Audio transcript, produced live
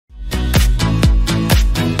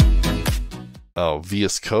Oh,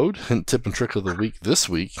 VSCode, hint, tip, and trick of the week this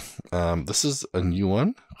week. This is a new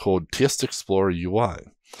one called Test Explorer UI.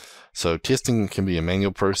 So testing can be a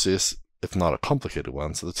manual process, if not a complicated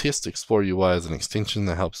one. So the Test Explorer UI is an extension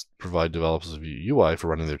that helps provide developers with a UI for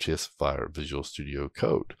running their tests via Visual Studio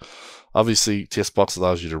Code. Obviously, TestBox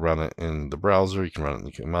allows you to run it in the browser. You can run it in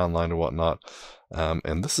the command line or whatnot.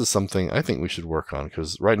 And this is something I think we should work on,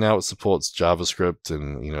 because right now it supports JavaScript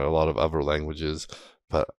and a lot of other languages,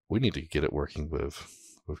 but we need to get it working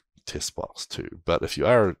with TestBox too. But if you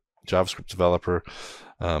are a JavaScript developer,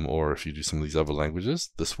 or if you do some of these other languages,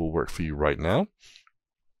 this will work for you right now.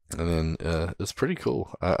 And then it's pretty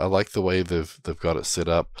cool. I like the way they've got it set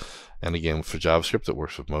up. And again, for JavaScript, it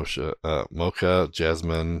works with Mocha,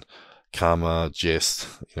 Jasmine, Karma, Jest.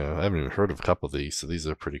 I haven't even heard of a couple of these, so these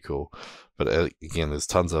are pretty cool. But again, there's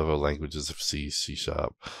tons of other languages of C, C#,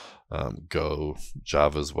 Go,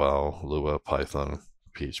 Java as well, Lua, Python,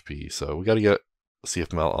 PHP. So we got to get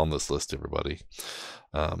CFML on this list, everybody.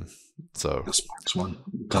 So TestBox one.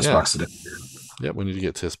 TestBox today. Yeah, we need to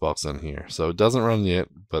get TestBox in here. So it doesn't run yet,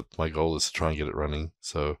 but my goal is to try and get it running.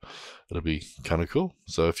 So it'll be kind of cool.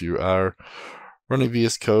 So if you are running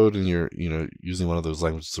VS Code and you're using one of those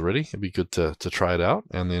languages already, it'd be good to try it out.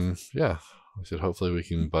 And then I said hopefully we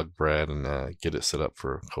can bug Brad and get it set up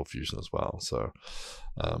for ColdFusion as well. So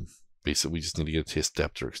basically we just need to get a test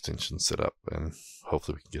adapter extension set up and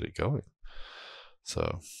hopefully we can get it going.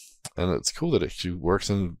 So, and it's cool that it actually works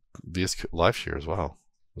in VS LiveShare as well,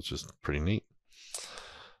 which is pretty neat.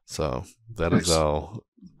 So that is our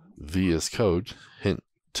VS Code hint,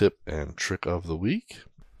 tip, and trick of the week.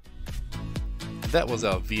 That was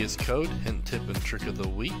our VS Code hint, tip, and trick of the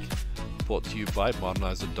week. Brought to you by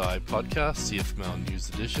Modernize or Die podcast, CFML News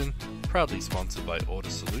Edition, proudly sponsored by Order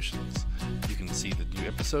Solutions. You can see the new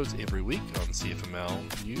episodes every week on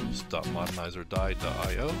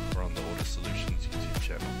cfmlnews.modernizeordie.io or on the Order Solutions YouTube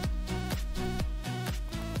channel.